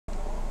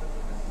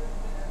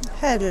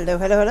Hello,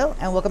 hello, hello,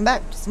 and welcome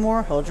back to some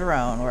more Hold Your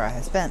Own, where I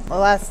have spent the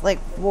last,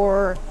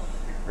 4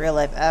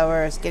 real-life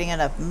hours getting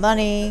enough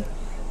money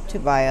to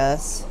buy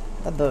us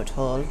a boat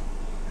hold.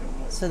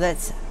 So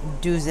let's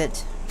do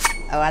it.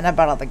 Oh, and I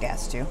bought all the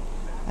gas, too.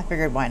 I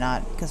figured why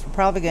not, because we're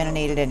probably going to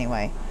need it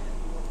anyway.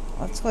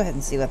 Let's go ahead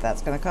and see what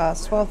that's going to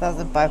cost.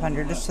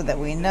 $12,500, just so that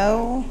we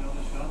know.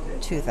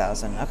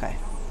 $2,000, okay.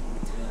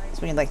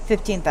 So we need like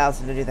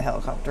 $15,000 to do the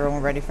helicopter, and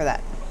we're ready for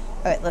that.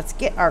 Alright, let's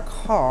get our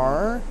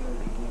car.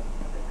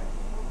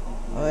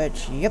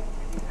 Which, yep.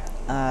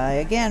 I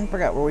again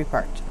forgot where we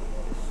parked.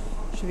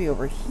 Should be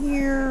over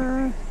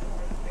here.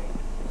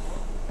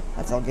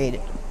 That's all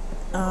gated.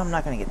 I'm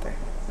not going to get there.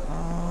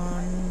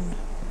 I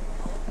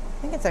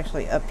think it's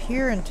actually up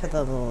here and to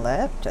the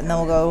left. And then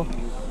we'll go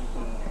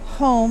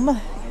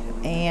home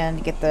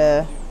and get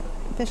the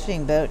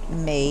fishing boat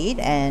made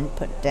and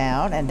put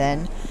down. And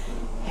then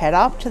head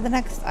off to the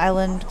next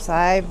island, because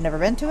I've never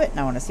been to it and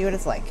I want to see what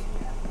it's like.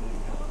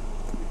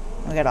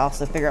 We gotta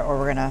also figure out where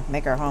we're gonna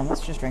make our home.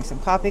 Let's just drink some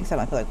coffee because I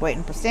don't feel like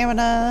waiting for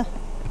stamina.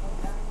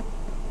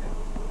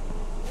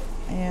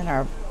 And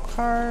our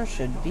car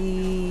should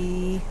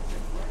be.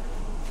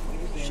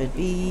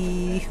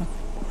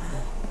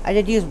 I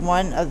did use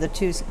one of the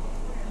two. Is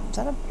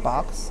that a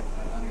box?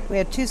 We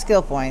had 2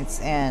 skill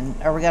points,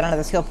 or we got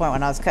another skill point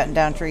when I was cutting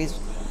down trees.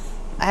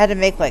 I had to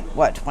make like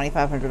what,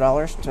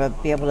 $2,500 to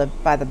be able to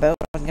buy the boat.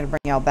 I wasn't gonna bring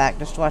y'all back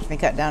just to watch me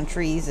cut down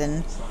trees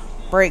and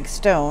break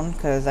stone,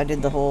 because I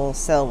did the whole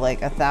sell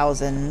like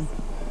 1,000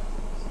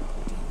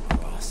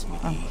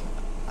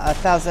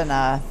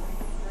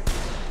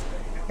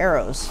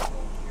 arrows.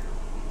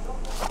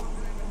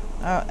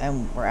 Oh,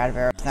 and we're out of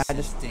arrows now. I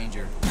just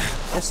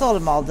sold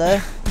them all, duh.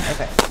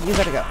 Okay, you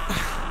gotta go.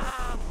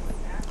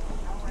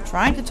 I'm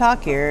trying to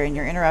talk here and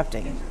you're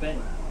interrupting.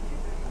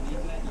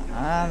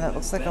 That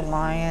looks like a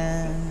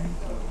lion.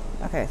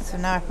 Okay, so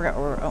now I forgot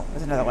where we're, oh,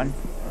 there's another one.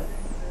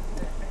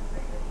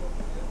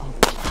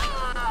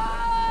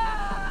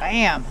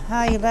 Bam!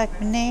 How you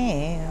like me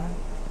now?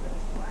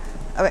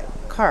 Oh wait,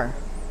 car.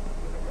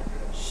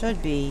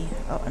 Should be.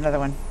 Oh, another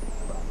one.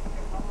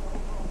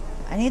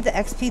 I need the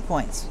XP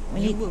points.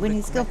 We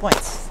need skill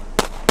points.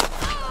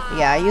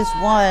 Yeah, I used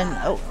one.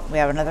 Oh, we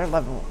have another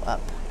level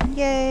up.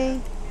 Yay!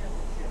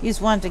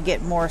 Used one to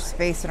get more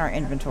space in our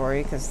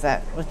inventory, because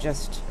that was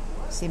just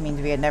seeming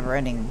to be a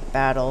never-ending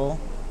battle.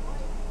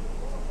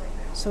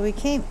 So we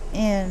came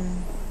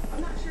in.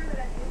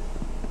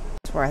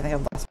 That's where I think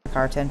I've lost my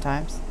car 10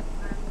 times.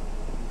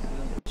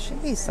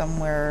 Should be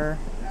somewhere.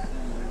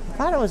 I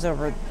thought it was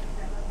over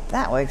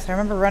that way because I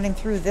remember running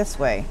through this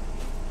way.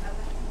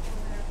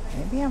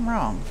 Maybe I'm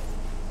wrong.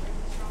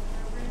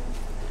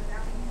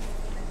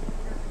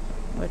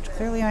 Which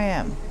clearly I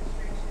am.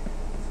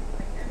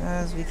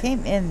 Because we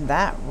came in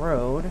that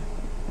road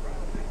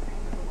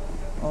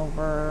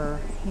over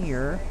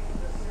here.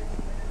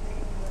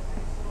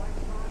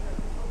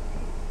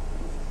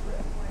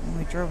 And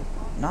we drove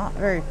not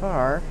very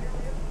far.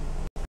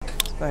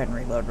 Let's go ahead and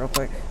reload real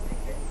quick.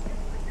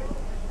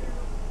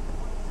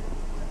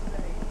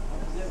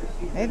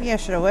 Maybe I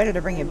should have waited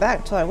to bring you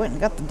back till I went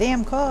and got the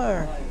damn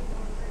car.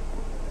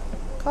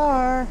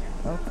 Car.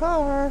 Oh,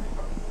 car.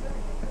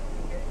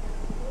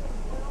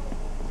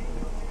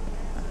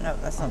 No,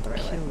 that's not the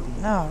right way.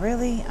 No,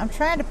 really? I'm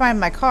trying to find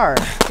my car.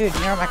 Dude, you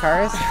know where my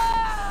car is?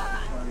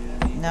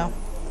 No?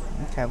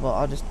 Okay, well,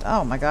 I'll just...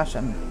 Oh my gosh,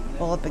 I'm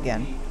full up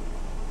again.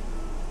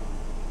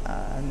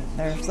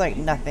 There's like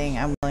nothing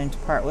I'm willing to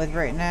part with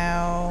right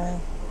now.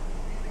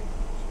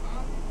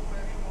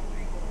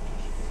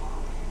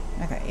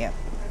 Okay, yep.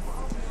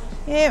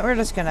 Yeah, we're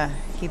just gonna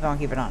keep on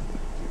keeping on.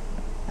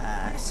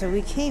 So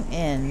we came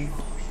in...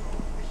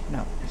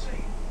 No.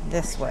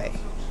 This way.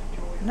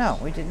 No,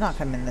 we did not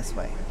come in this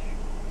way.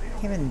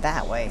 We came in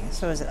that way.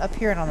 So is it up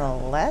here and on the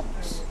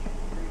left?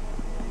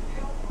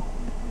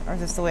 Or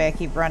is this the way I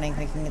keep running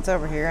thinking it's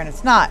over here and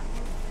it's not?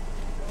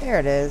 There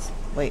it is.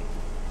 Wait.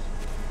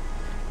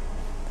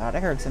 Thought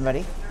I heard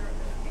somebody.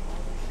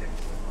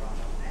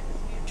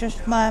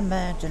 Just my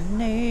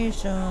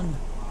imagination.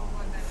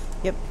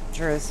 Yep,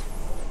 sure is.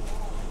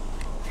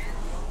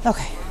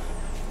 Okay,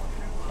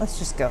 let's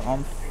just go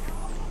home.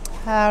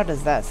 How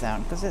does that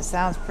sound? Because it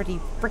sounds pretty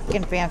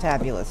freaking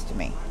fantabulous to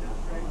me.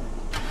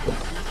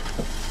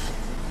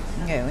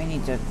 Okay, we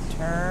need to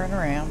turn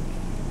around.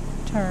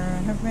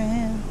 Turn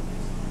around.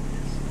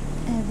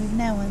 Every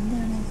now and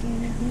then I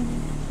get it.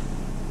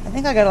 I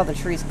think I got all the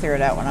trees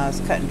cleared out when I was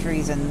cutting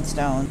trees and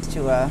stones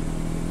to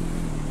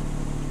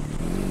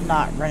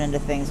not run into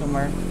things when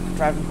we're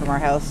driving from our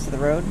house to the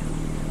road.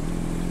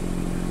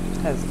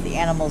 Because the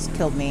animals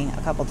killed me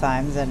a couple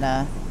times and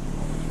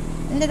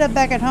ended up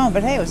back at home.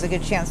 But hey, it was a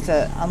good chance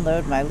to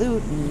unload my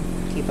loot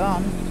and keep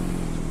on.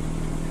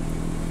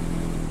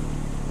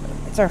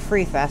 It's our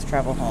free fast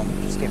travel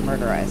home. Just get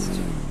murderized.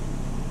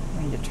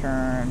 We need to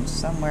turn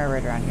somewhere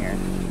right around here.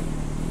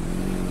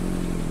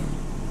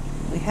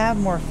 We have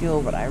more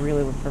fuel, but I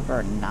really would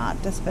prefer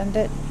not to spend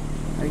it.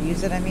 Or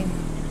use it, I mean.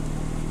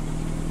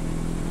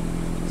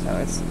 So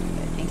it's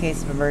in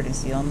case of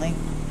emergency only.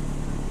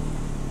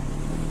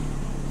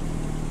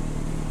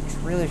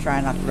 really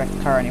trying not to wreck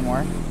the car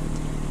anymore.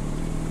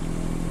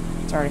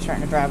 It's already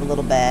starting to drive a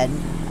little bad.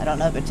 I don't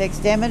know if it takes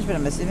damage, but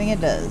I'm assuming it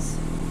does.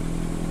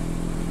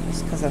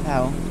 Just because of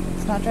how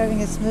it's not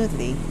driving as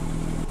smoothly.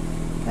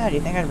 God, do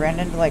you think I ran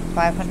into like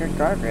 500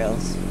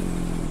 guardrails?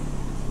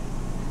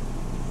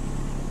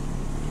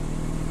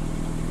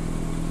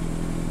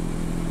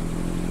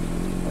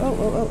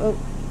 Oh.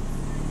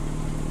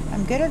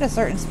 I'm good at a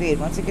certain speed.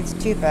 Once it gets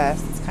too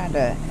fast, it's kind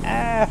of...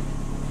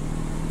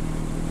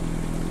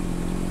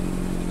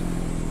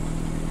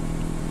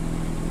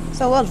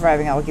 So while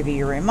driving, I will give you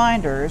your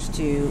reminders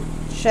to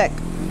check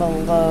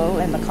below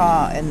in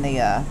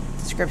the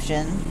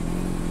description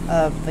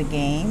of the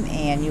game,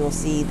 and you will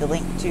see the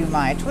link to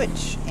my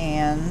Twitch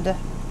and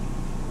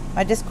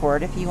my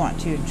Discord if you want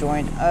to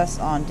join us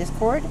on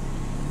Discord,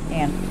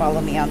 and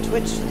follow me on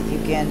Twitch so that you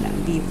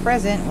can be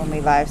present when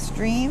we live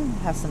stream,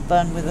 have some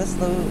fun with us,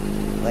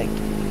 like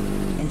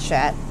in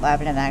chat, live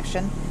and in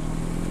action.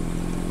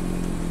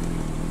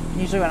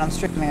 Usually when I'm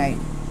streaming, I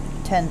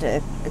tend to,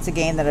 if it's a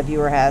game that a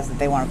viewer has that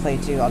they want to play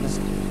too, I'll just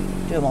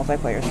do a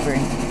multiplayer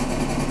stream.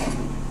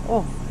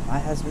 Oh, my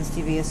husband's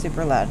TV is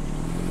super loud.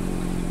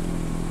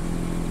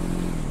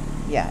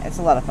 Yeah, it's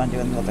a lot of fun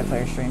doing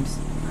multiplayer streams.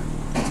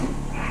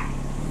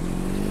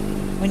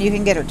 When you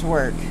can get it to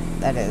work,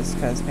 that is,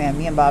 because man,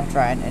 me and Bob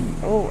tried, and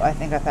oh, I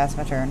think I passed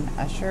my turn.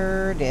 I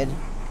sure did.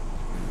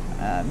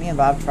 Me and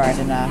Bob tried,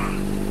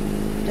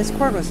 and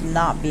Discord was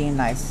not being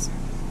nice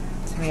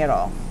to me at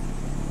all.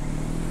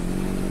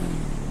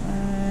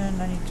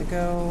 And I need to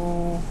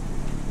go...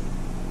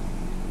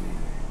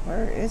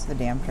 Where is the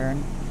damn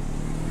turn?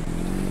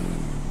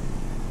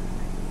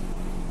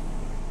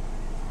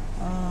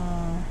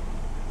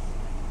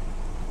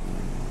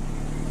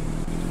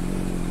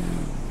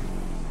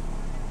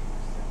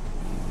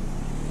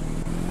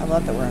 I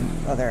love that we're in...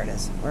 Oh, there it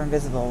is. We're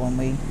invisible when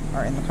we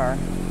are in the car.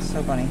 It's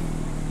so funny.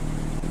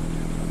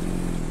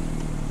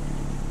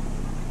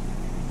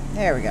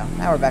 There we go.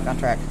 Now we're back on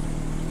track.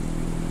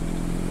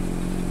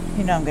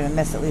 You know I'm going to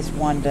miss at least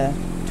 1 to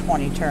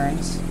 20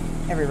 turns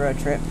every road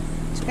trip.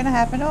 It's going to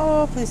happen.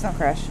 Oh, please don't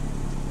crash.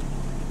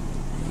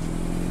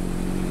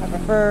 I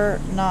prefer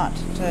not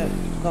to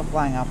go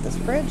flying off this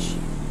bridge.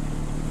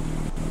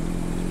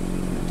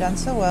 You've done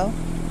so well.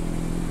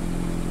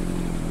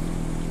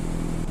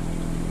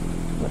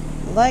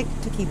 Would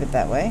like to keep it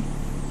that way.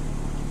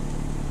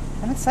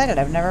 I'm excited.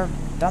 I've never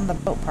done the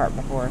boat part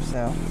before,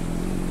 so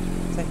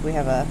it's like we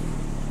have a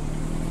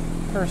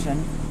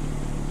person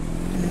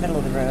in the middle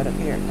of the road up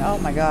here. Oh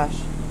my gosh.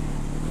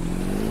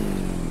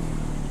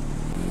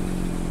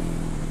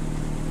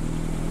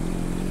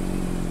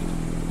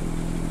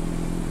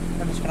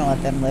 I'm just gonna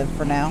let them live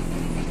for now.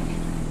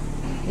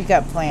 We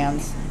got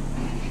plans.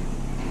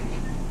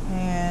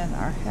 And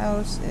our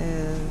house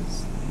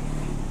is...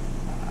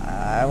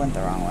 I went the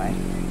wrong way.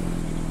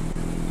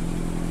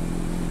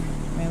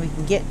 I mean, we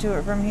can get to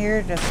it from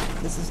here, just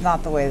this is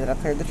not the way that I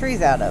cleared the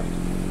trees out of.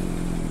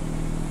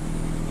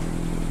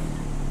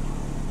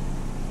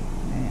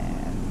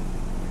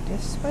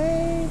 This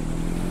way,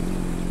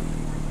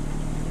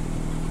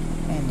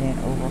 and then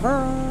over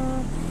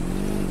her.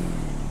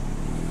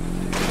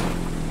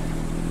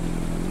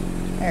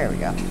 There we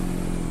go.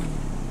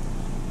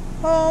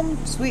 Home,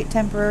 sweet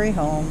temporary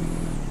home.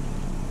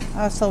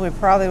 I was told we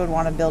probably would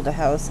want to build a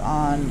house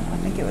on, I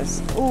think it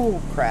was,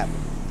 oh crap,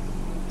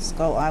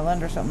 Skull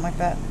Island or something like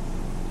that.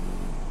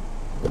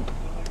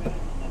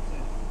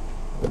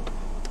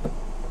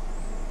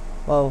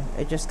 Whoa,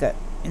 it just got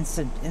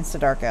insta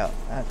dark out.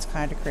 That's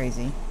kind of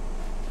crazy.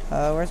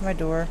 Where's my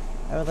door?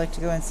 I would like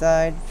to go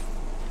inside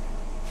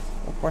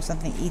before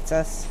something eats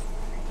us.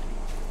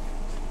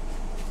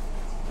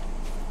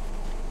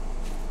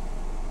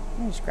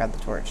 Let me just grab the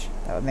torch.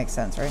 That would make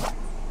sense, right?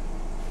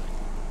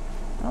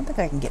 I don't think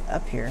I can get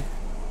up here.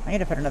 I need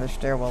to put another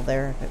stairwell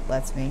there if it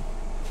lets me.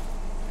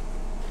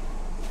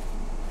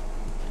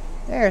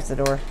 There's the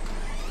door.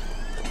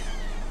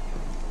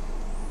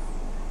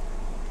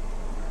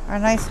 Our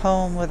nice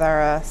home with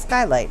our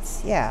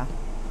skylights. Yeah.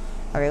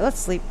 Okay, let's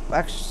sleep.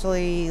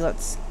 Actually,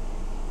 let's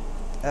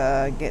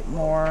get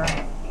more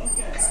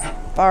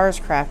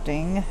bars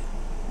crafting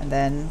and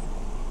then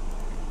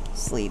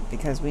sleep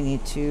because we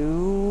need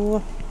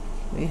to...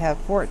 We have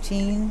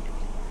 14.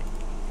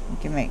 We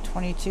can make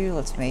 22.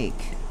 Let's make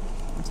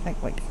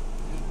like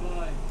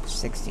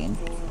 16.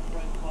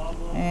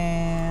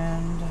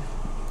 And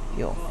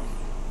fuel.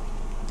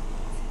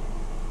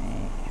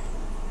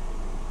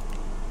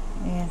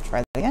 And try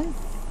that again.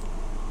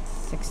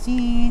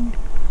 16.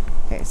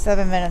 Okay,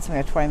 7 minutes. We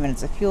have 20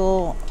 minutes of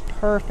fuel.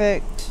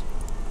 Perfect.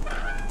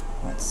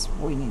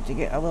 We need to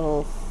get a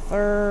little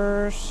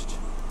thirst.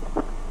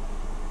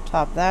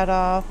 Top that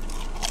off.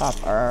 Top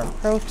our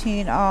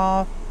protein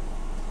off.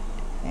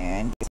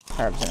 And get some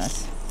carbs in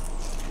us.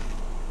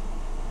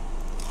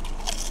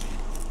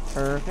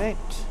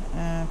 Perfect.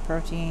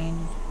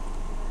 Protein.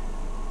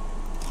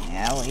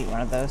 Yeah, we'll eat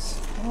one of those.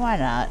 Why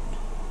not?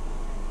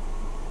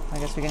 I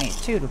guess we can eat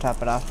 2 to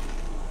top it off.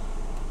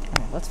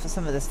 Alright, let's put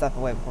some of this stuff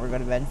away before we go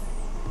to bed.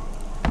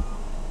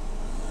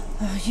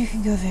 Oh, you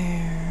can go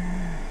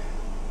there.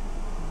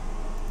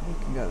 You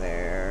can go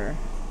there.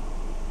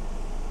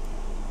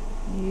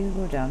 You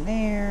go down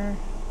there.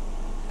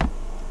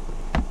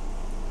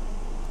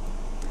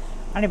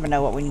 I don't even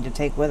know what we need to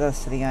take with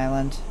us to the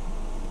island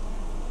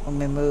when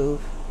we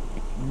move.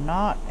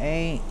 Not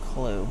a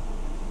clue.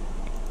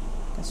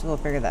 Guess we'll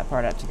figure that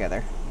part out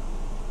together.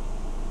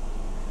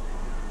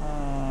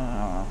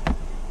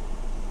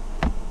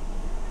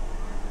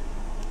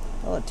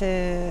 Bullet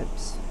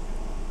tips.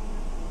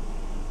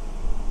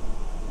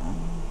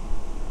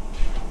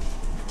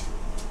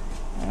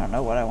 I don't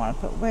know what I want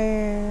to put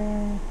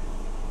where.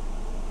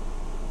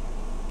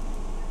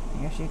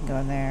 I guess you can go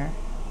in there.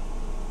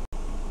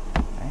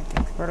 I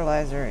think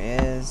fertilizer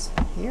is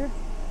here.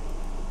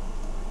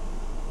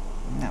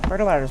 Now,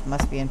 fertilizers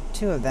must be in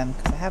 2 of them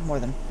because I have more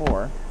than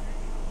 4.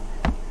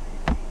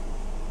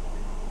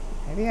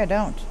 Maybe I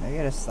don't. Maybe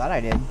I just thought I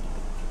did.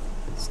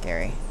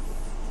 Scary.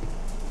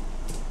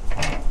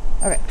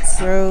 Okay,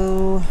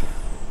 throw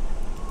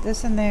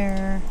this in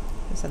there,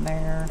 this in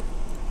there,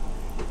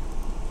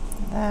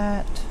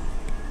 that.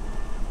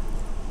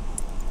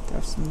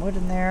 Throw some wood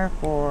in there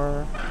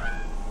for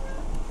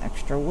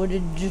extra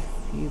woodage.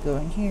 You go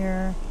in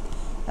here.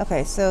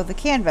 Okay, so the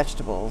canned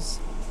vegetables.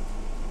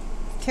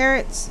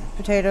 Carrots,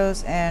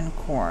 potatoes, and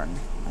corn.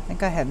 I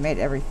think I had made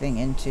everything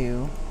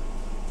into...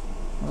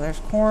 Well, there's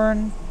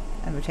corn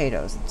and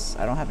potatoes.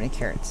 I don't have any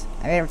carrots.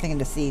 I made everything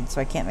into seeds,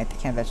 so I can't make the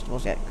canned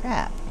vegetables yet.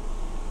 Crap.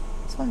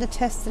 Just wanted to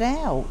test it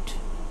out.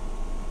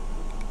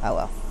 Oh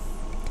well.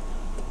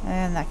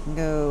 And that can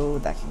go,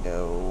 that can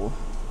go.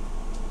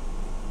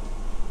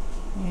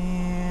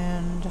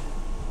 And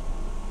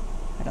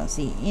I don't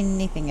see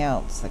anything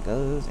else that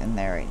goes in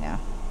there right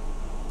now.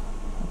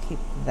 I'll keep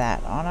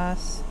that on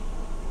us.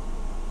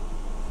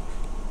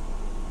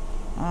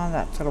 Oh,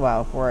 that took a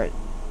while before it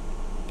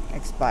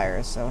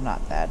expires, so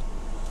not bad.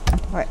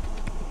 Alright.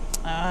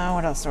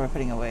 What else are we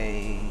putting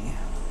away?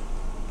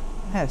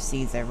 I have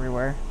seeds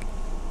everywhere.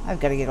 I've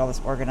got to get all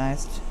this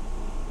organized.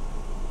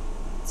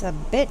 It's a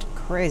bit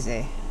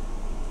crazy.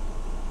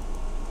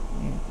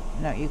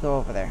 No, you go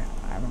over there.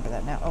 I remember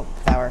that now. Oh,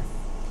 flour.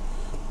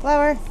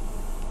 Flour!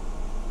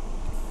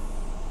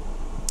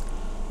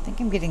 I think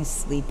I'm getting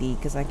sleepy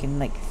because I can,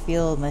 like,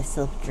 feel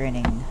myself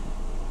draining.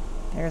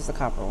 There's the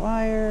copper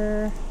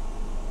wire.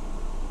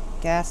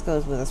 Gas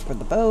goes with us for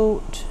the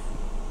boat.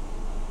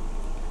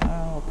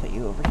 We'll put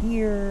you over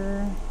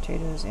here.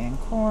 Potatoes and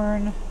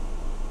corn.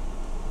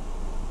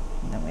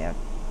 And then we have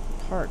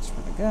parts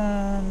for the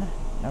gun.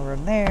 No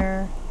room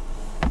there.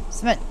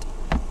 Cement.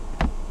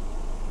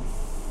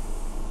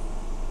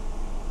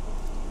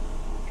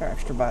 Put our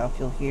extra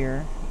biofuel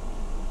here.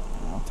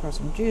 And I'll throw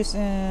some juice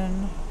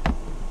in.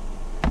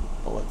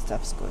 Bullet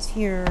stuff goes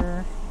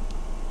here.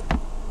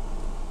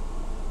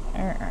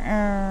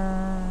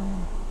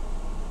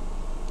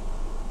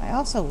 I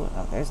also would,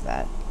 oh, there's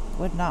that.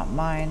 Would not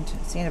mind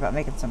seeing about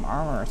making some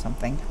armor or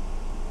something.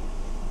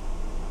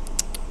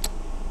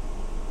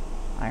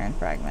 Iron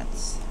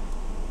fragments.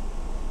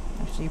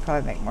 Actually, you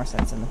probably make more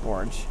sense in the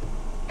forge.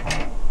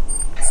 Okay,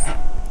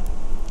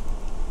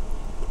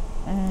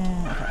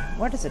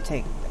 what does it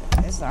take?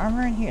 Is the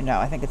armor in here? No,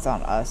 I think it's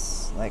on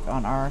us. Like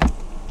on our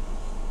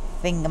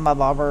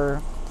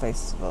thingamabobber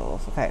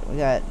placeables. Okay, we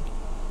got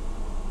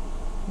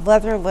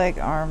leather leg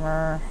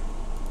armor.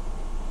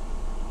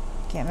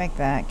 Can't make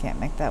that, can't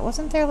make that.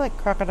 Wasn't there like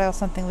crocodile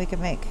something we could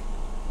make?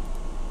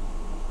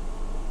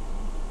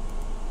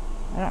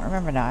 I don't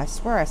remember now. I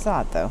swear I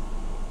saw it though.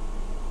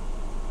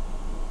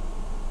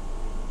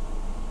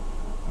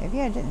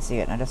 Maybe I didn't see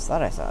it and I just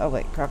thought I saw it. Oh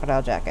wait,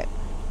 crocodile jacket.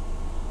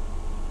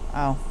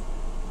 Oh.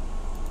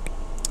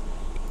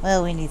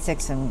 Well, we need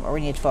 6 and, or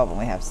we need 12 and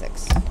we have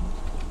 6.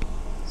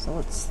 So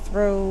let's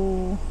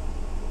throw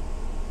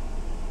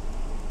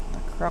the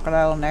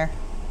crocodile in there.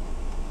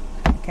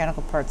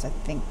 Mechanical parts I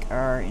think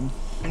are in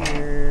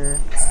here.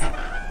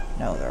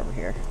 No, they're over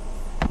here.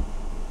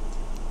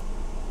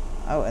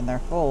 Oh, and they're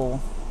full.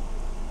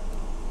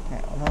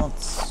 Okay, well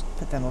let's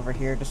put them over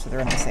here just so they're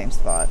in the same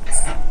spot.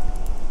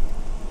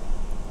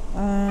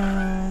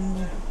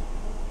 And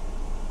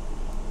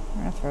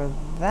we're gonna throw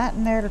that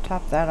in there to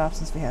top that off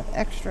since we have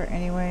extra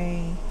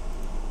anyway.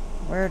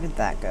 Where did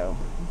that go?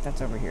 I think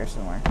that's over here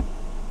somewhere.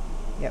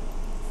 Yep.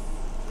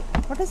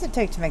 What does it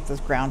take to make those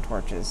ground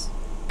torches?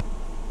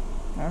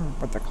 I don't remember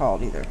what they're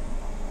called either.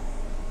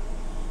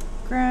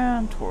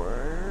 Ground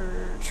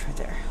torch. Right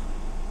there.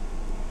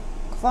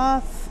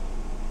 Cloth,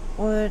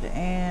 wood,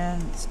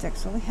 and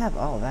sticks. So we have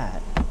all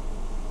that.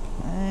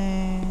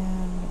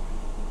 And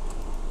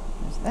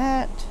there's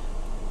that.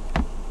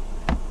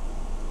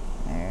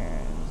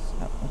 There's,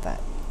 oh, with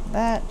that.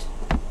 That.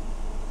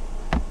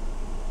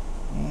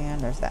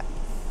 And there's that.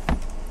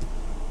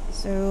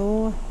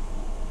 So,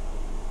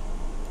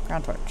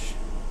 ground torch.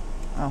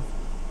 Oh.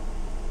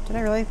 Did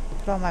I really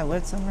put all my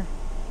wood somewhere?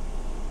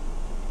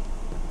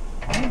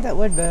 I need that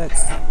wood back.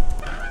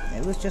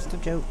 It was just a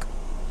joke.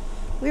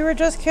 We were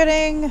just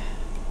kidding!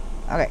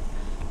 Okay.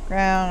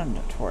 Ground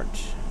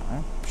torch.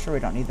 I'm sure we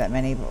don't need that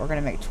many, but we're going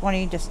to make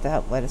 20 just to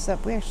help light us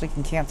up. We actually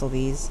can cancel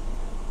these.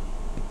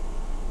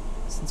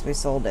 since we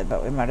sold it,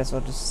 but we might as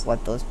well just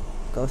let those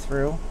go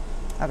through.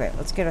 Okay,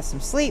 let's get us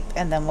some sleep,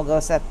 and then we'll go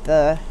set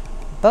the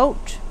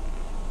boat.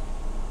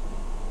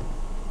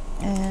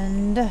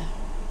 And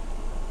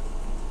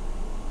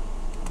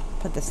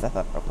put this stuff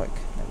up real quick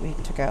that we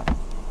took out.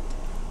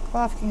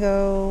 Cloth can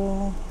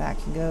go,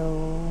 that can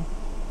go.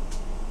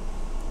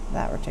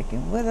 That we're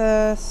taking with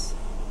us.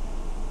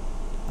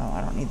 Oh,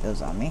 I don't need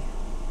those on me.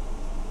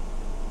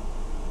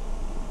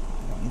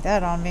 I don't need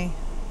that on me.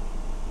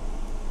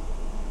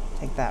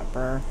 Take that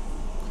for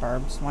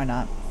carbs, why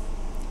not?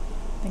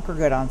 I think we're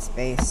good on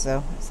space,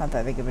 so it's not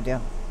that big of a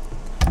deal.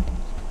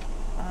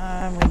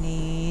 We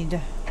need...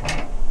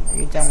 Are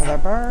you done with our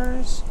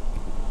bars?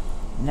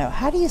 No.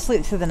 How do you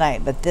sleep through the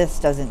night, but this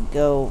doesn't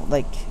go,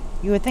 like...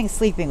 You would think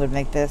sleeping would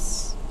make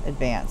this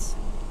advance.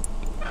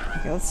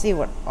 Okay, let's see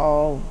what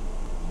all...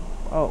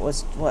 Oh, it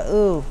was... What?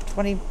 Ooh,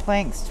 20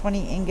 planks,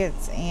 20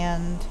 ingots,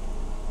 and...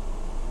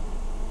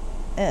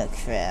 Oh,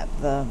 crap.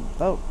 The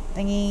boat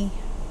thingy...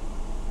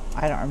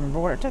 I don't remember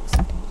what it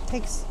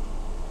takes.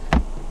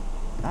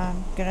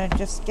 I'm gonna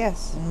just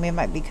guess. And we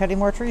might be cutting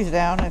more trees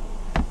down.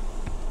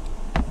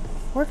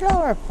 Where did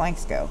all our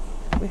planks go?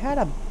 We had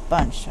a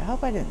bunch. I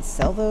hope I didn't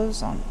sell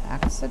those on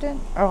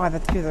accident. Oh, I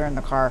bet they're in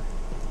the car.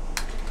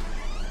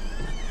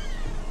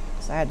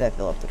 So I had to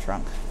fill up the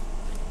trunk.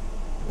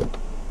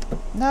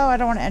 No, I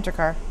don't want to enter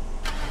car.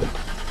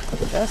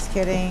 Just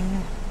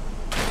kidding.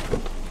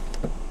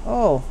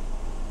 Oh,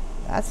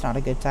 that's not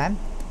a good time.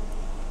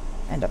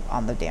 End up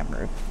on the damn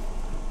roof.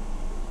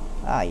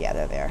 Ah, yeah,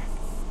 there they are.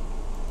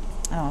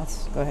 Oh,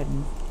 let's go ahead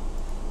and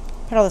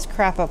put all this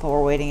crap up while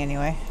we're waiting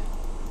anyway.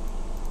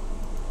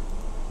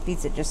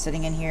 Beats it just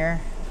sitting in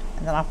here.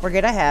 And then I'll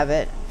forget I have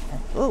it.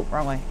 Oh,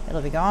 wrong way.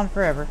 It'll be gone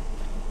forever.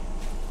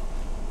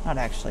 Not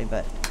actually,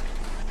 but...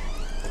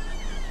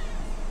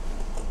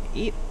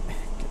 Yep.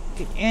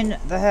 Get in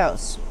the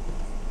house.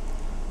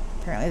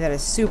 Apparently that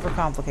is super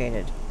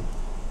complicated.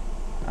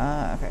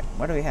 Okay.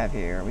 What do we have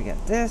here? We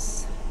got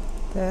this.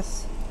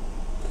 This.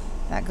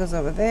 That goes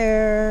over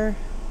there.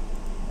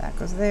 That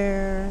goes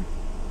there.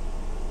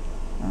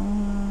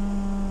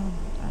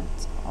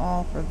 That's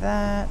all for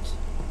that.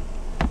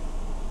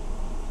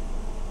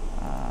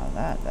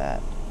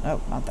 That.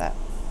 Nope, not that.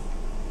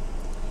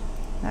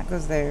 That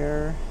goes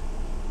there.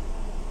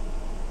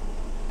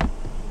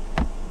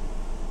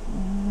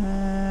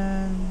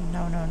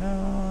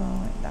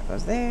 No. That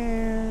goes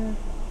there.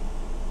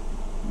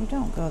 You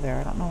don't go there.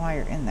 I don't know why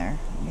you're in there.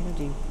 Neither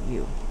do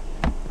you.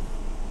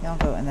 Y'all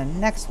go in the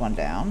next one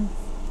down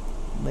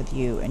with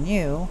you and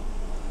you.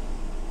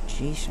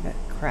 Geez, I got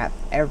crap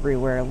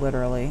everywhere,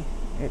 literally.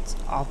 It's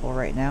awful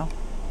right now.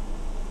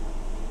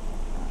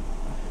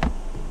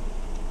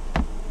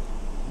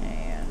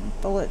 And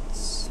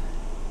bullets.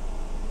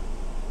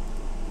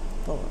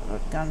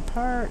 Bullet gun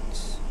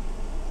parts.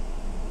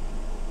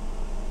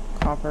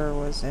 Copper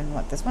was in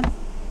what, this one?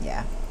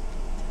 Yeah.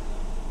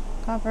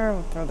 Copper,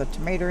 we'll throw the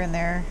tomato in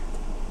there.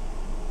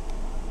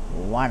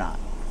 Why not?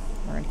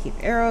 We're going to keep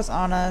arrows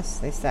on us.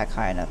 They stack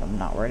high enough. I'm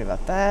not worried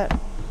about that.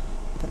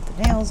 Put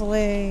the nails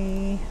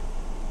away.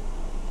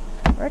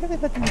 Where did we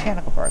put the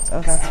mechanical parts?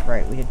 Oh, that's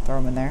right. We did throw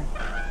them in there.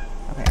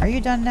 Okay, are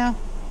you done now?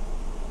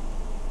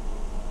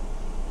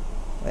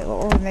 Wait, what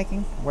were we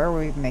making? Where were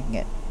we making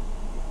it?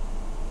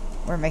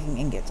 We're making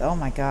ingots. Oh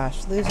my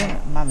gosh.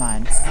 Losing my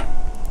mind.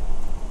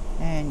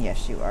 And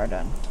yes, you are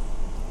done.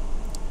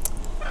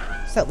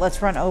 So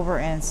let's run over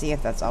and see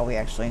if that's all we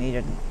actually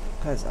needed.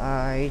 Because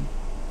I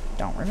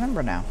don't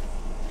remember now.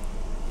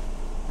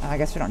 I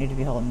guess we don't need to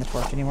be holding the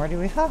torch anymore, do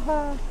we?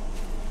 Haha.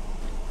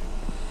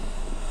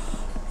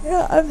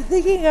 Yeah, I'm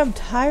thinking I'm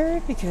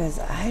tired because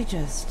I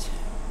just...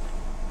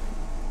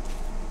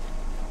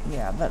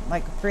 Yeah, but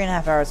like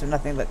 3.5 hours of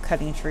nothing but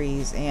cutting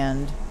trees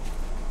and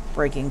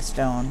breaking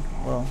stone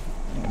will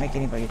make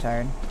anybody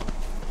tired.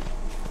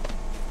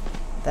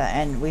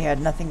 And we had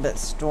nothing but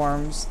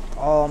storms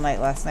all night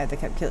last night that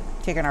kept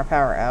kicking our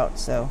power out,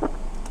 so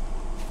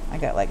I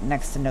got like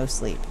next to no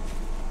sleep.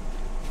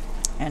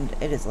 And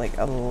it is like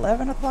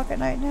 11 o'clock at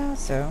night now,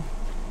 so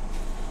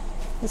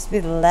this will be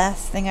the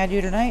last thing I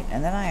do tonight,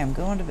 and then I am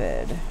going to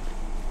bed.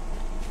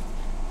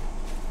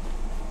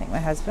 I think my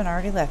husband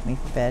already left me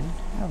for bed.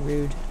 How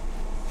rude.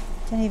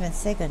 Didn't even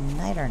say good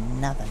night or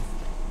nothing.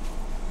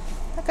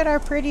 Look at our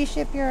pretty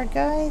shipyard,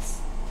 guys.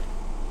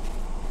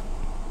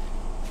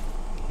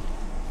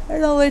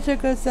 It only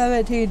took us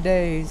 17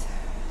 days.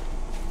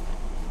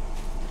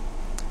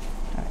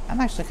 Right,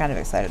 I'm actually kind of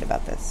excited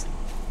about this.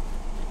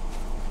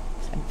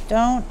 I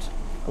don't...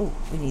 Oh,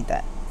 we need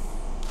that.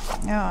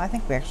 No, I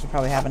think we actually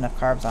probably have enough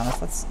carbs on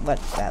us. Let's let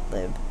that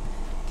live.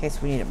 In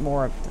case we need it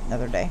more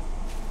another day.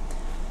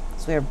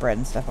 So we have bread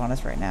and stuff on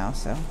us right now,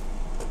 so...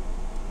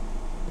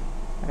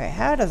 Okay,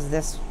 how does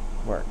this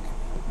work?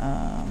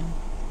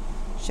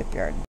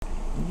 Shipyard.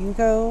 You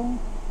go.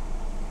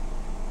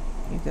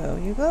 You go,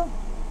 you go.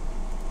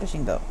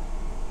 Fishing boat.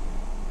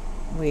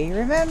 We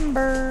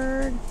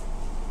remembered.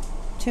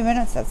 2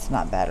 minutes? That's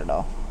not bad at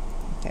all.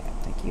 Okay,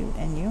 thank you.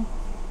 And you?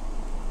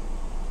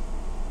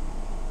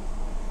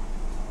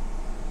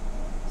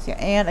 So,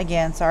 and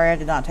again, sorry I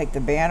did not take the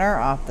banner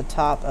off the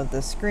top of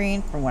the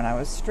screen from when I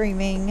was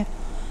streaming.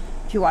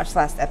 If you watched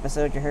last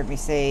episode, you heard me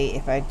say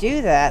if I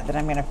do that, then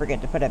I'm going to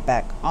forget to put it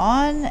back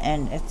on.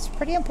 And it's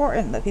pretty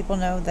important that people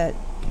know that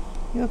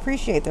you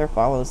appreciate their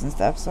follows and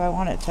stuff. So I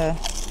want it to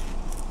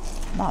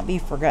not be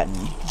forgotten.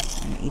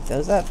 I'm going to eat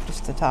those up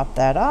just to top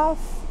that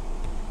off.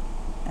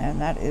 And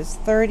that is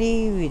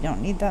 30. We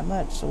don't need that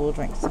much, so we'll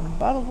drink some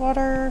bottled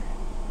water.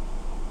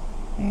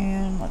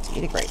 And let's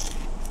eat a grape.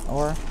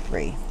 Or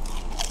 3.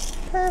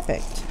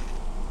 Perfect.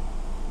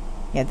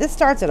 Yeah, this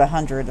starts at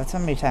 100. That's how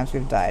many times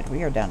we've died.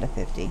 We are down to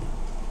 50.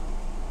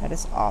 That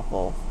is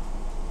awful.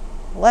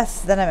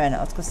 Less than a minute.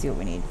 Let's go see what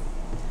we need.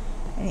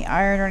 Any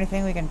iron or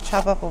anything we can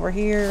chop up over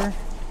here?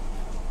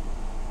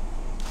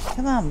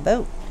 Come on,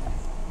 boat.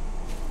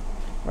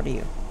 What are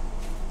you?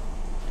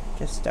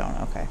 Just stone.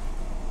 Okay.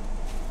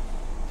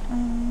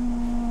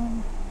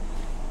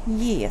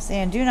 Yes,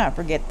 and do not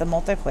forget the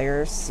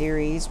multiplayer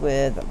series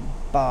with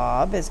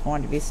Bob is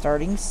going to be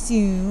starting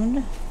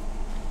soon.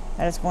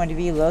 That is going to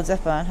be loads of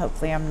fun.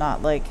 Hopefully I'm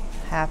not like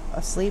half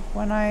asleep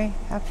when I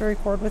have to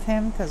record with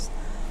him, because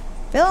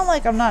feeling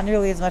like I'm not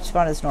nearly as much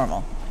fun as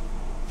normal.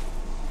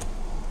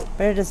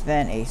 But it has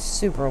been a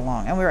super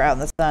long, and we were out in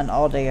the sun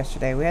all day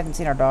yesterday. We hadn't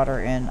seen our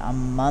daughter in a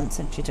month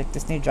since she took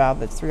this new job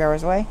that's 3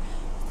 hours away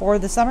for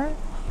the summer.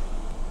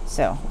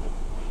 So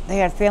they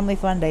had family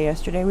fun day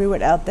yesterday. We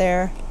went out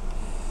there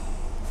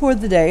for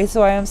the day,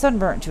 so I am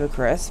sunburnt to a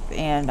crisp,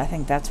 and I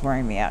think that's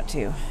wearing me out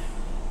too.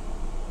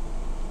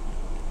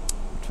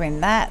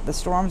 Between that, the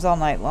storms all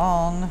night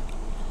long,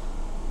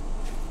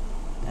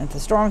 and if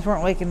the storms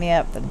weren't waking me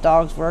up, the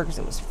dogs were, because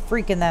it was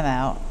freaking them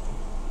out.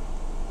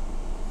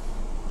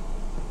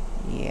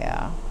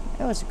 Yeah,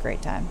 it was a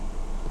great time.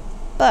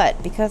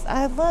 But because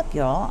I love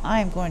y'all,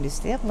 I'm going to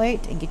stay up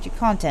late and get you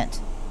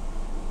content.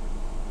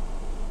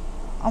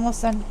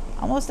 Almost done.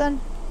 Almost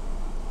done.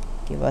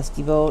 Give us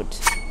the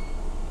boat.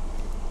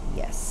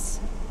 Yes.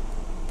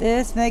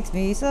 This makes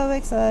me so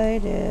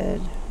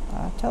excited.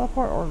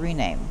 Teleport or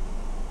rename?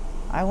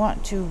 I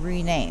want to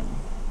rename.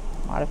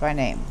 Modify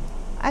name.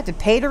 I have to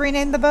pay to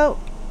rename the boat?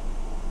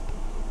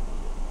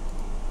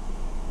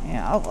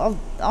 Yeah,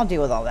 I'll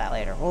deal with all that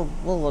later.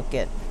 We'll look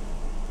at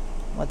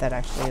what that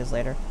actually is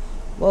later.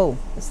 Whoa,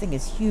 this thing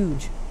is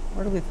huge.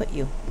 Where do we put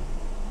you?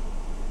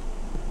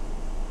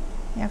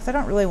 Yeah, because I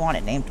don't really want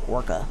it named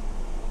Orca.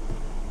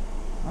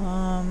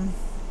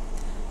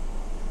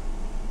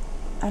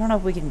 I don't know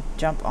if we can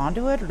jump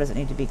onto it, or does it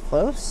need to be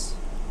close?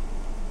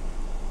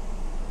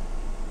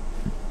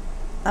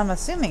 I'm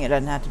assuming it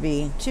doesn't have to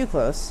be too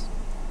close.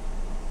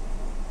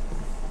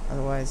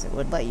 Otherwise, it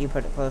would let you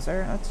put it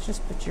closer. Let's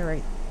just put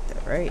you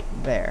right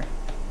there.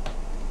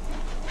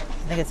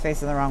 I think it's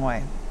facing the wrong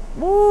way.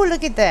 Woo,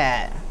 look at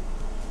that.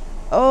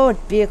 Oh,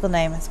 vehicle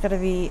name. It's gotta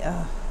be,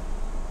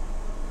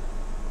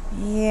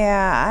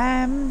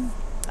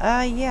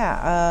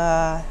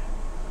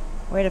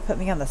 way to put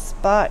me on the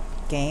spot,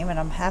 game, and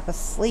I'm half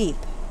asleep.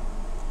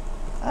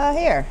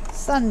 Here,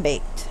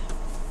 Sunbaked.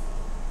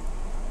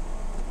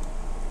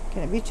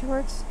 Can it be 2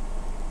 words?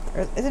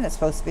 Or isn't it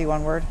supposed to be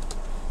 1 word?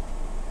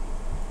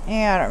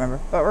 Yeah, I don't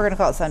remember. But we're gonna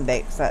call it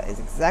Sunbaked, because that is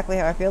exactly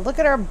how I feel. Look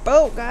at our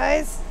boat,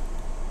 guys!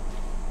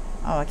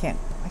 Oh, I can't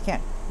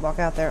walk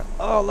out there.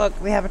 Oh, look,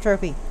 we have a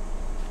trophy.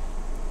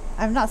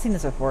 I've not seen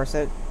this before,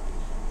 so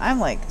I'm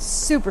like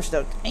super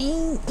stoked.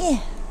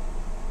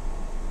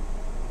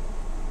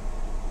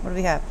 What do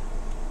we have?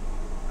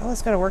 Oh,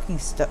 it's got a working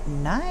stove.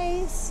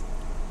 Nice.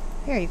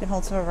 Here, you can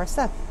hold some of our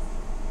stuff.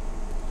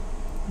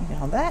 You can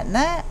hold that and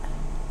that.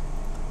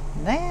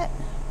 And that.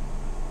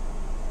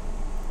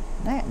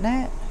 That and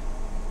that.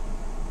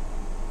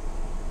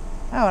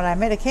 Oh, and I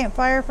made a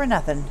campfire for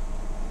nothing.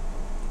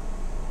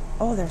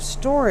 Oh, there's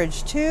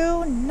storage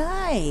too.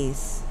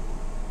 Nice.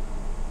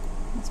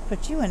 Let's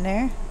put you in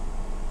there.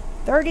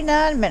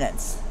 39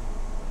 minutes.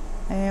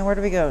 And where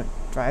do we go?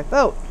 Drive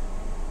boat.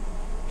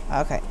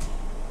 Okay.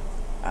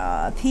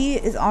 P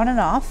is on and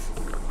off.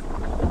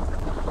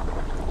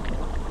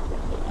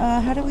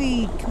 How do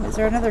we... Is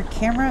there another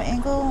camera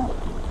angle?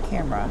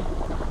 Camera.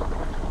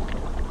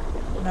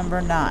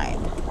 Number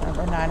 9.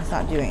 Number 9 is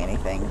not doing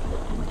anything.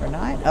 Number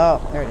 9?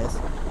 Oh, there it is.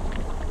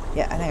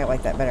 Yeah, I think I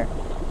like that better.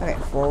 Okay,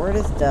 forward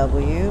is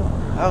W.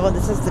 Oh,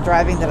 this is the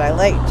driving that I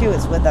like too.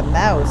 It's with the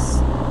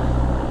mouse,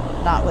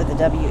 not with the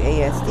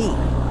WASD.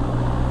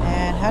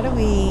 And how do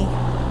we...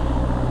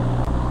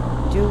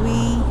 Can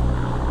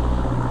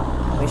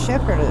we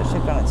shift, or does it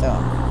shift on its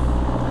own?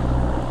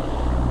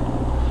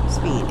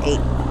 Speed, 8.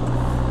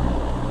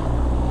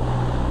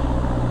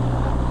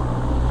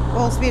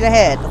 Full speed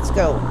ahead. Let's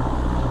go.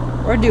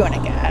 We're doing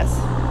it, guys.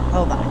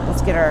 Hold on.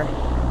 Let's get our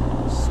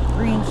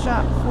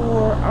screenshot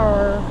for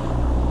our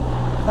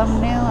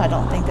thumbnail. I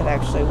don't think it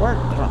actually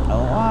worked. I don't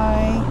know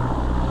why.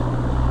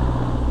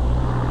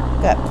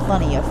 Got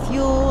plenty of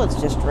fuel.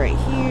 It's just right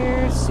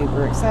here.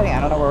 Super exciting.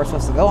 I don't know where we're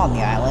supposed to go on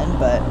the island,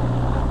 but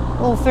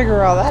we'll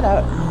figure all that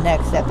out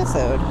next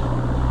episode.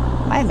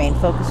 My main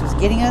focus was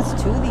getting us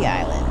to the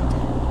island.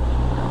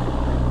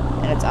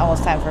 And it's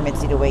almost time for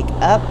Mitzi to wake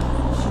up.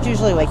 She She's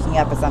usually waking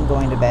up as I'm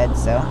going to bed,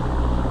 so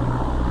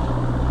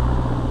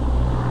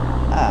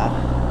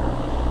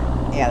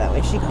yeah, that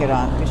way she can get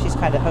on, because she's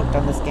kind of hooked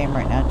on this game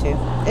right now too.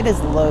 It is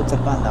loads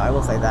of fun though, I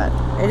will say that.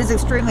 It is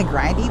extremely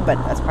grindy,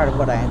 but that's part of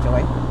what I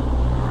enjoy.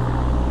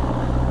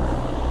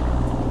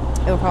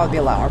 It would probably be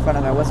a lot more fun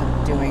if I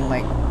wasn't doing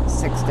like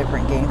 6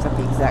 different games at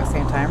the exact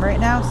same time right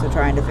now, so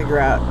trying to figure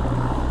out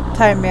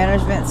time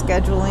management,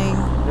 scheduling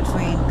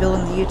between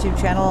building the YouTube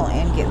channel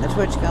and getting the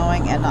Twitch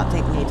going and not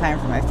taking any time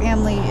from my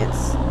family.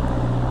 It's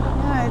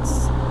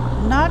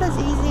not as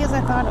easy as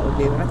I thought it would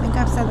be, but I think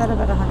I've said that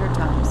about 100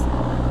 times.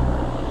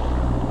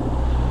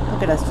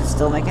 Look at us just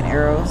still making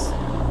arrows.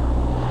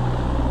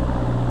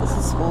 This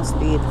is full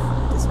speed.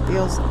 This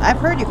feels... I've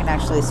heard you can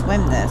actually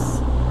swim this.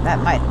 That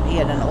might be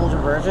in an older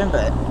version,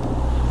 but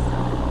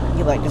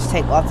you like just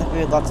take lots of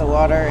food, lots of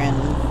water, and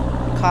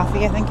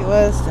coffee, I think it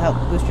was, to help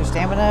boost your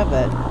stamina,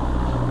 but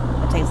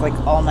it takes like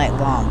all night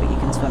long, but you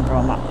can swim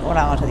from one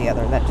island to the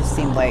other. That just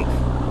seemed like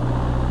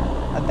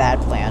a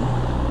bad plan.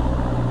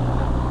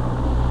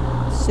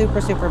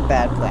 Super, super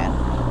bad plan.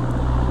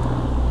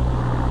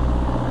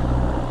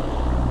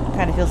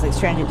 Kind of feels like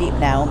Stranded Deep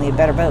now, only a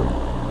better boat.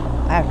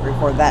 I have to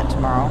record that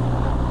tomorrow.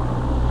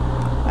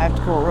 I have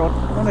to record,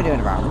 what am I doing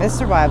tomorrow? Mist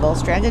Survival,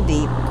 Stranded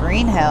Deep,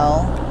 Green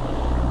Hell,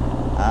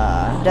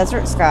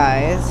 Desert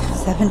Skies,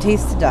 7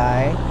 Days to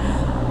Die.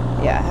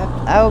 Yeah,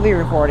 I will be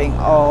recording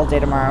all day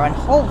tomorrow and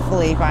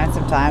hopefully find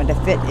some time to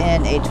fit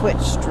in a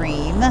Twitch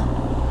stream.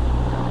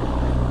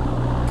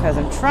 Because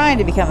I'm trying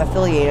to become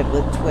affiliated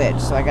with Twitch,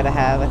 so I gotta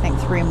have, I think,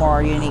 3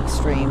 more unique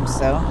streams,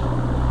 so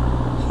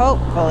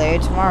hopefully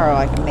tomorrow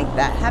I can make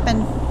that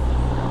happen.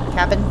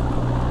 Because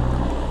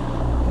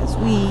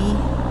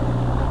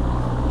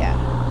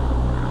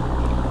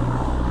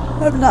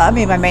I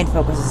mean, my main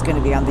focus is going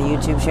to be on the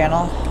YouTube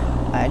channel.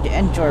 I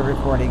enjoy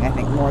recording, I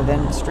think, more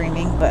than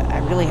streaming, but I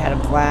really had a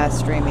blast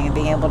streaming and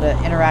being able to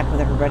interact with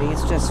everybody.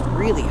 It's just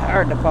really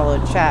hard to follow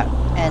chat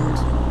and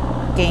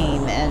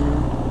game and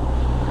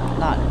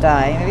not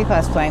die. Maybe if I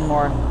was playing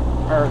more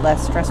or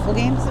less stressful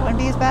games, it wouldn't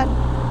be as bad.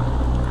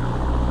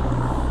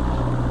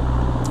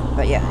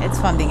 But yeah, it's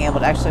fun being able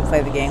to actually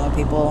play the game with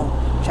people,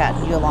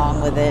 chatting you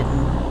along with it,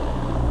 and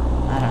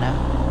I don't know,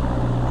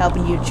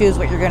 helping you choose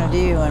what you're going to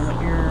do and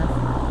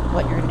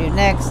what you're going to do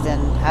next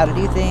and how to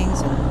do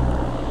things, and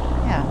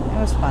yeah, it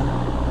was fun.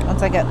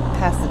 Once I got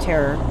past the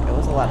terror, it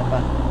was a lot of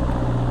fun.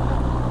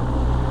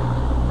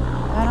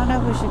 I don't know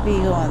if we should be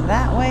going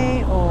that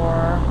way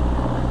or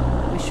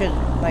we should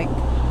like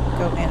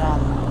go in on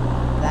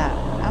that.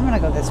 I'm going to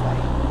go this way.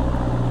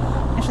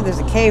 Actually, there's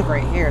a cave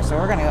right here, so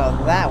we're going to go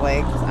that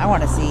way because I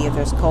want to see if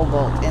there's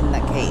cobalt in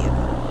the cave.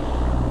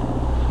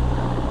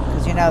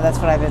 Because, you know, that's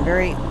what I've been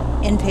very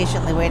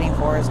impatiently waiting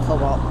for is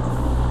cobalt.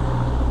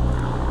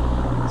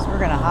 So we're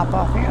going to hop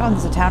off here. Oh,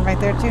 there's a town right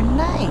there, too.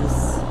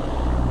 Nice!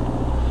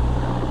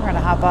 We're going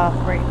to hop off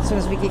right as soon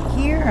as we get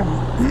here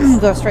and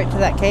go straight to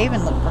that cave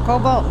and look for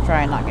cobalt and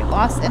try and not get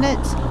lost in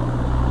it.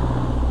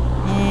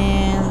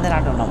 And then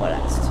I don't know what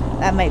next.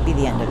 That might be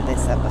the end of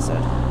this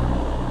episode.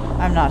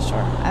 I'm not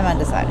sure. I'm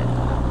undecided.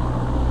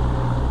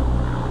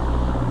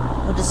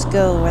 We'll just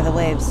go where the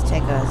waves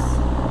take us.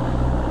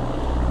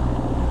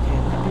 Okay,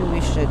 maybe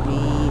we should be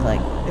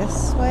like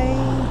this way.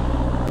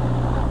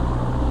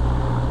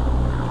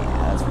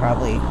 Yeah, that's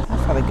probably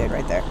good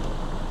right there.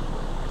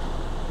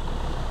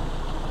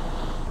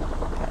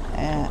 Okay,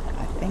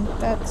 I think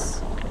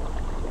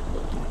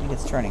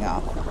it's turning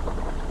off.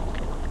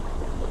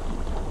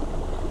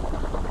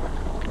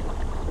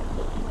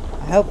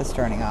 I hope it's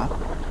turning off.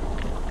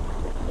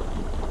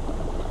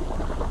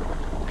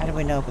 How do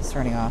we know if it's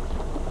turning off?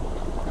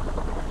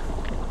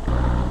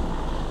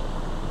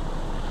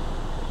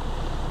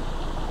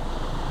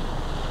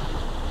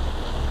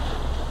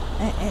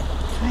 It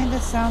kind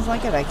of sounds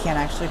like it. I can't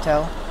actually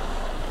tell.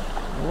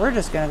 We're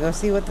just going to go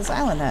see what this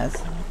island has.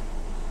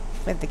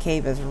 Looks like the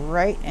cave is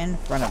right in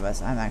front of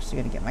us. I'm actually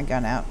going to get my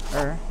gun out.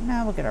 Or,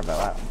 no, we'll get our bow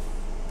out.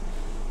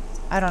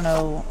 I don't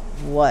know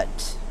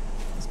what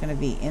is going to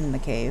be in the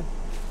cave.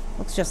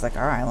 Looks just like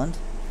our island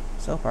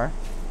so far.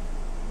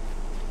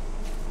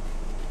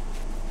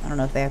 I don't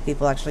know if they have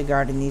people actually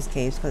guarding these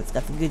caves because it's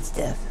got the good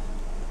stuff.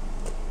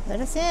 Let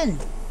us in.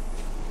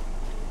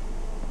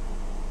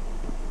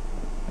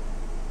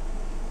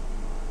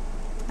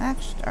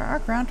 Actually, are our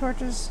ground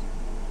torches?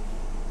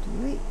 Do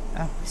we?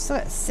 Oh, we still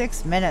got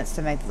 6 minutes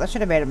to make this. I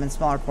should have made them in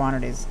smaller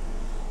quantities.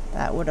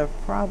 That would have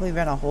probably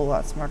been a whole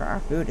lot smarter. Our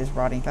food is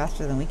rotting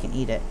faster than we can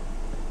eat it.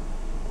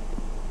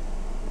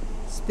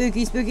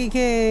 Spooky, spooky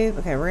cave.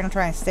 Okay, we're gonna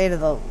try and stay to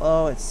the.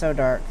 Oh, it's so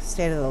dark.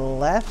 Stay to the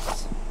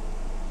left.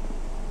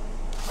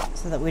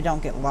 So that we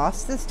don't get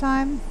lost this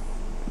time.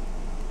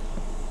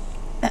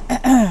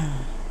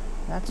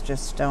 That's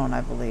just stone,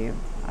 I believe.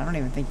 I don't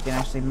even think you can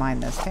actually mine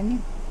this, can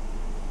you?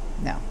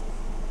 No.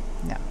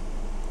 No.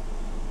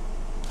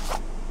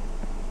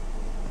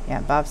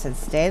 Yeah, Bob said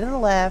stay to the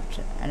left,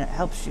 and it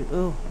helps you.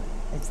 Ooh,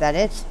 is that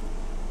it?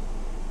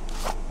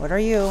 What are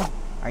you?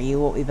 Are you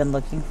what we've been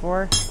looking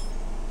for?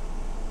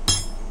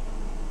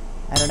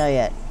 I don't know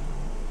yet.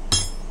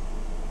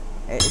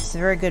 It's a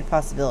very good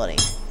possibility.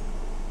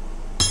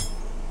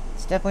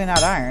 It's definitely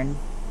not iron.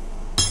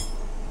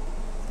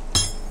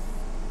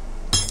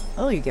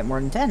 Oh, you get more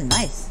than 10.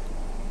 Nice.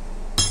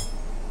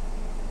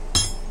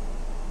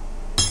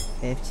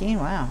 15.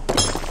 Wow.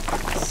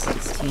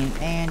 16.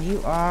 And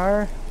you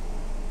are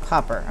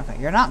copper. Okay,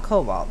 you're not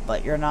cobalt,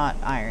 but you're not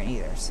iron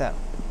either. So,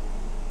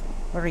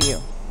 what are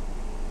you?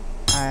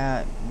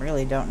 I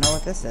really don't know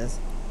what this is.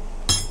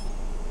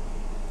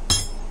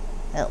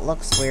 It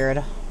looks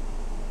weird.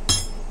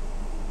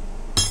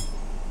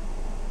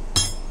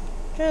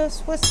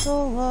 Just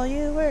whistle while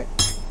you work.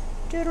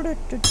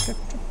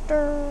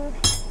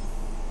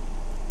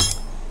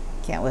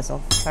 Can't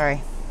whistle.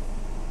 Sorry.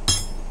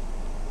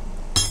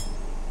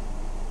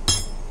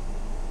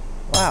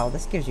 Wow,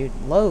 this gives you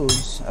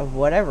loads of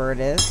whatever it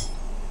is.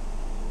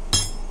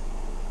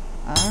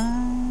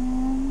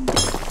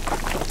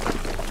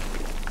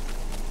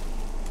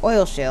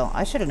 Oil shale.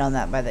 I should have known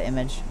that by the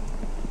image.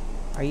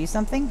 Are you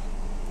something?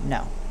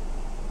 No.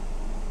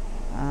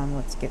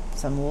 Let's get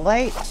some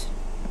light.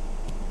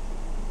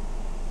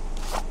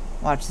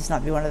 Watch this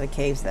not be one of the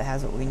caves that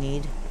has what we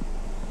need.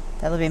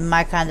 That'll be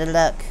my kind of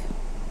luck.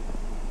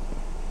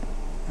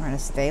 We're going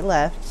to stay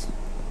left,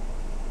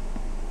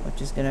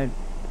 which is going to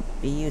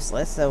be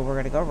useless, so we're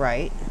going to go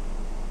right.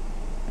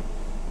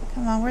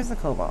 Come on, where's the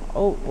cobalt?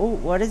 Oh,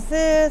 what is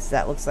this?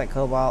 That looks like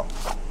cobalt.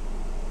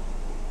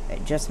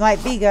 It just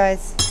might be,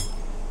 guys.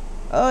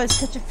 Oh, it's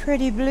such a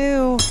pretty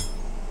blue.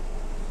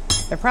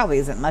 There probably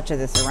isn't much of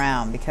this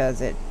around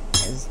because it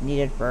is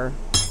needed for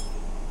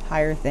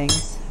higher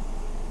things.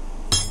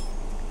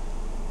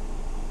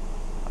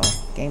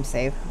 Oh, game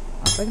save.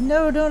 I was like,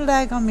 no, don't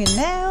lag on me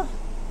now.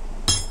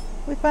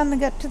 We finally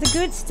got to the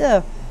good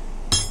stuff.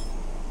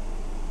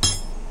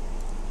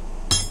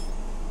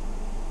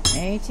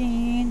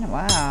 18.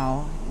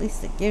 Wow. At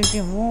least it gives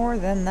you more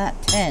than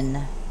that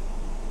 10.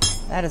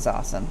 That is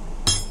awesome.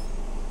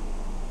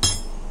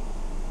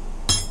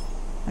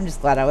 I'm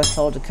just glad I was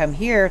told to come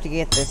here to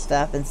get this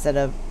stuff instead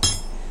of...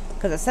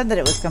 Because it said that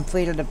it was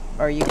completed,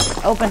 or you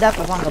opened up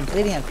upon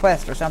completing a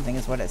quest or something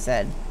is what it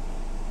said.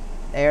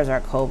 There's our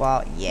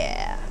cobalt.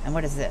 Yeah. And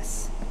what is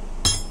this?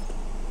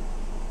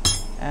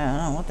 I don't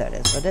know what that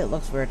is, but it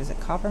looks weird. Is it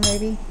copper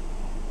maybe?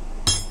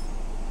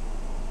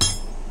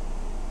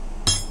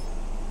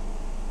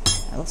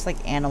 It looks like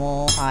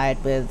animal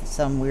hide with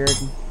some weird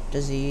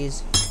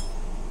disease.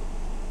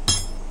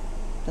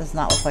 Does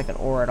not look like an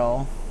ore at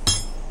all.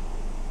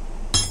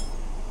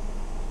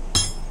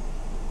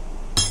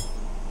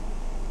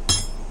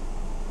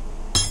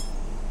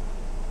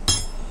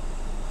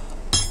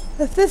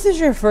 If this is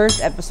your first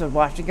episode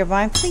watching of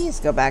mine, please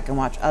go back and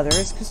watch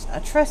others, because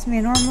trust me,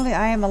 normally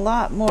I am a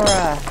lot more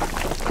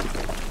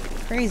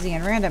crazy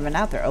and random and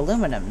out there.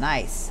 Aluminum,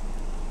 nice.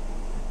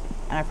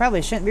 And I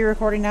probably shouldn't be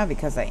recording now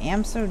because I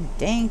am so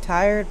dang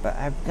tired, but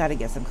I've got to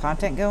get some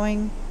content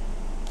going.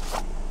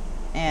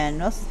 And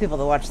most of the people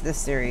that watch this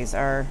series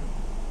are,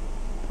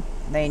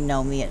 they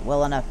know me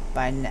well enough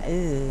by now.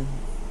 Ooh.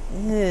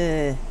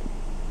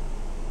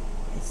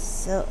 It's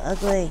so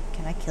ugly.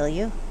 Can I kill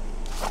you?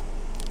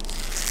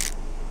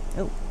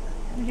 Oh,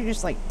 how did you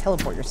just like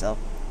teleport yourself?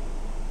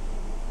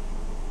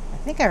 I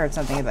think I heard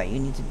something about you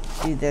need to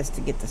do this to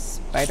get the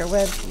spider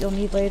web you'll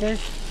need later.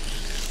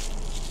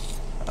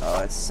 Oh,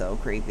 it's so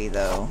creepy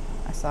though.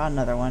 I saw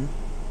another one.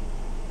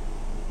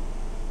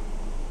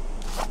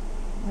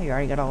 Oh, you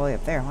already got all the way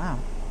up there. Wow.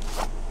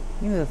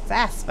 You move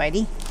fast,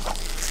 Spidey.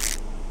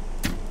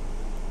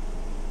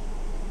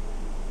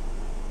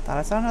 Thought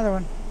I saw another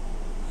one.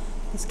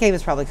 This cave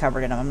is probably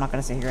covered in them. I'm not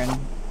going to sit here and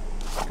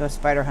go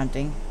spider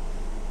hunting.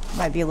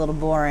 Might be a little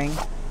boring.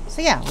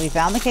 So yeah, we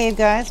found the cave,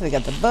 guys. We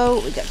got the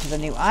boat. We got to the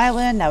new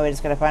island. Now we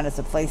just got to find us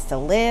a place to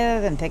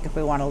live and pick if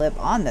we want to live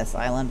on this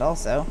island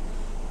also.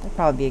 That'd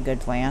probably be a good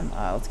plan.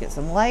 Let's get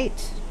some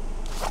light.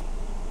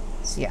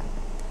 So yeah,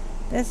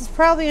 this is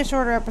probably a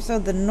shorter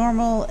episode than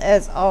normal.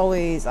 As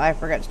always, I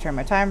forgot to turn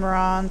my timer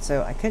on,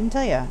 so I couldn't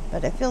tell you,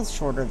 but it feels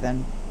shorter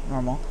than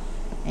normal.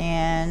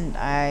 And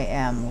I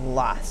am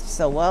lost.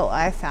 So, well,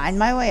 I find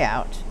my way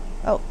out.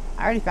 Oh,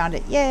 I already found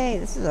it. Yay!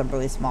 This is a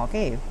really small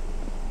cave.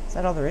 Is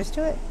that all there is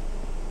to it?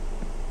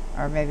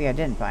 Or maybe I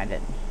didn't find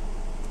it.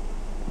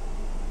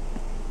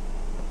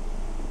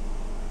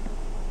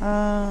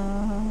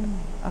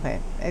 Okay,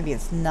 maybe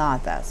it's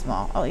not that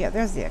small. Oh yeah,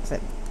 there's the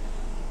exit.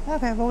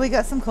 Okay, well we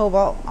got some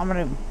cobalt. I'm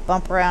gonna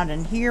bump around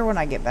in here when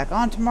I get back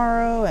on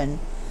tomorrow and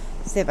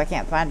see if I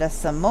can't find us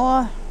some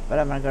more. But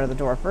I'm gonna go to the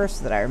door first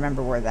so that I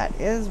remember where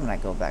that is when I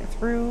go back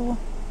through.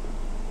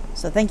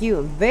 So thank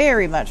you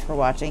very much for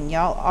watching.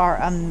 Y'all are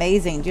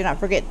amazing. Do not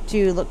forget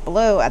to look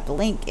below at the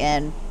link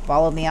and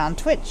follow me on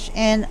Twitch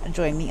and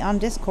join me on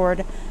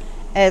Discord.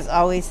 As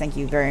always, thank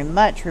you very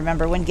much.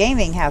 Remember, when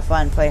gaming, have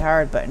fun, play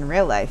hard, but in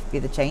real life, be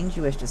the change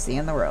you wish to see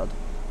in the world.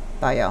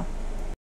 Bye, y'all.